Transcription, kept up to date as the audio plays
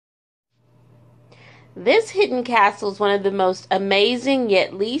This hidden castle is one of the most amazing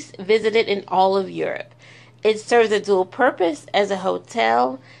yet least visited in all of Europe. It serves a dual purpose as a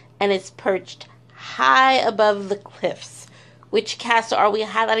hotel and is perched high above the cliffs. Which castle are we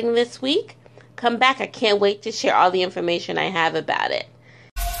highlighting this week? Come back, I can't wait to share all the information I have about it.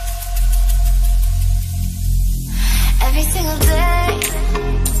 Every single day,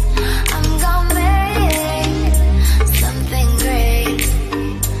 I'm gonna make something great.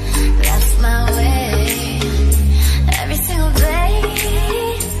 That's my way. Every single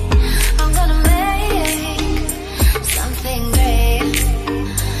day, I'm gonna make something great.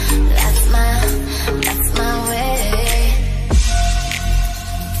 That's my way.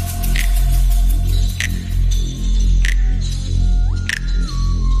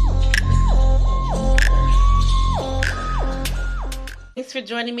 Thanks for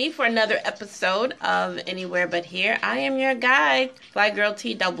joining me for another episode of Anywhere But Here. I am your guide, Fly Girl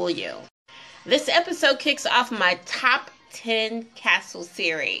TW. This episode kicks off my top 10 castle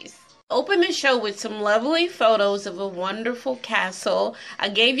series. Open the show with some lovely photos of a wonderful castle. I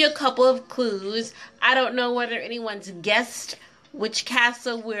gave you a couple of clues. I don't know whether anyone's guessed which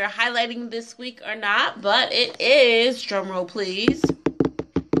castle we're highlighting this week or not, but it is, drumroll please,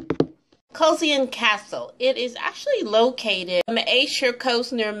 Culzean Castle. It is actually located on the Ayrshire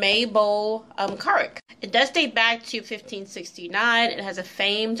coast near Maybole, Carrick. It does date back to 1569. It has a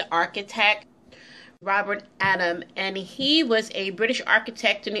famed architect, Robert Adam, and he was a British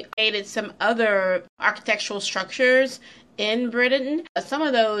architect and he created some other architectural structures in Britain. Some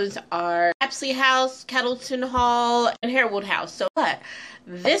of those are Apsley House, Kettleton Hall, and Harewood House. But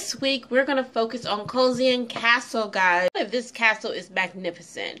this week we're going to focus on Culzean Castle, guys. This castle is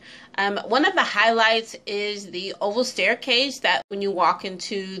magnificent. One of the highlights is the oval staircase that when you walk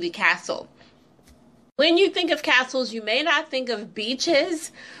into the castle. When you think of castles, you may not think of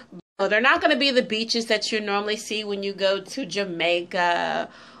beaches. They're not going to be the beaches that you normally see when you go to Jamaica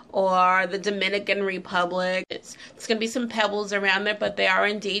or the Dominican Republic. It's going to be some pebbles around there, but they are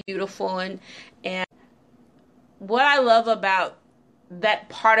indeed beautiful. And what I love about that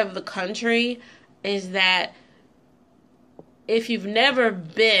part of the country is that if you've never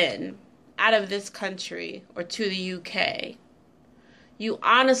been out of this country or to the UK, you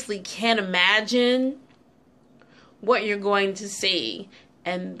honestly can't imagine what you're going to see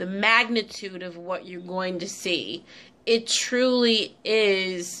and the magnitude of what you're going to see. It truly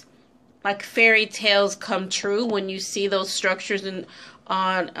is like fairy tales come true when you see those structures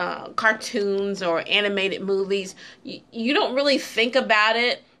on cartoons or animated movies. You don't really think about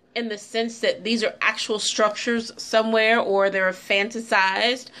it in the sense that these are actual structures somewhere or they're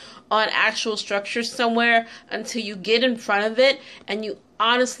fantasized on actual structures somewhere until you get in front of it and you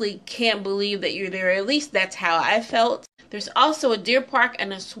honestly can't believe that you're there. At least that's how I felt. There's also a deer park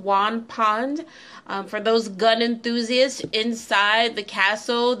and a swan pond. For those gun enthusiasts inside the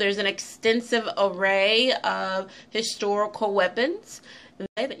castle, there's an extensive array of historical weapons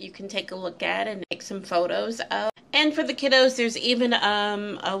that you can take a look at and make some photos of. And for the kiddos, there's even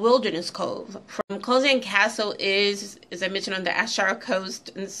a wilderness cove. From Culzean Castle is, as I mentioned, on the Ayrshire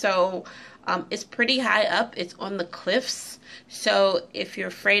coast, and so it's pretty high up. It's on the cliffs. So if you're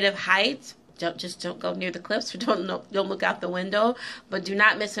afraid of heights, don't go near the cliffs, or don't look out the window, but do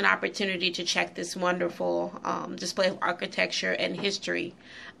not miss an opportunity to check this wonderful display of architecture and history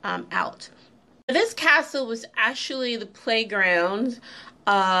out. This castle was actually the playground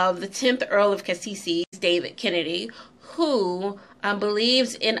of the 10th Earl of Cassisi, David Kennedy, who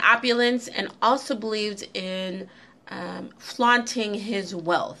believes in opulence and also believes in flaunting his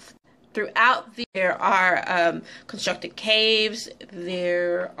wealth. Throughout there are constructed caves,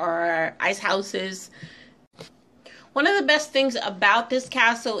 there are ice houses. One of the best things about this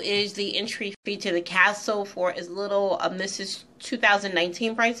castle is the entry fee to the castle for as little, this is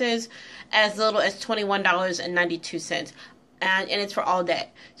 2019 prices, as little as $21.92. And it's for all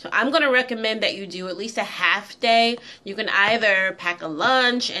day. So I'm going to recommend that you do at least a half day. You can either pack a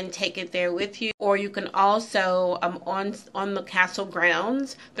lunch and take it there with you, or you can also, on the castle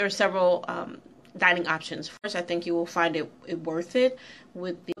grounds, there are several dining options. First, I think you will find it worth it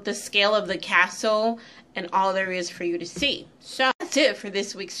with the scale of the castle and all there is for you to see. So that's it for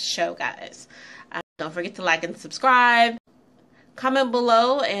this week's show, guys. Don't forget to like and subscribe. Comment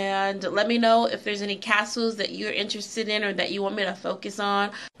below and let me know if there's any castles that you're interested in or that you want me to focus on.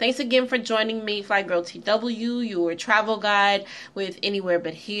 Thanks again for joining me, Fly Girl TW, your travel guide with Anywhere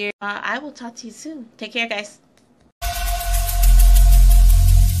But Here. I will talk to you soon. Take care, guys.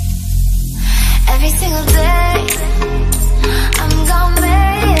 Every single day, I'm gonna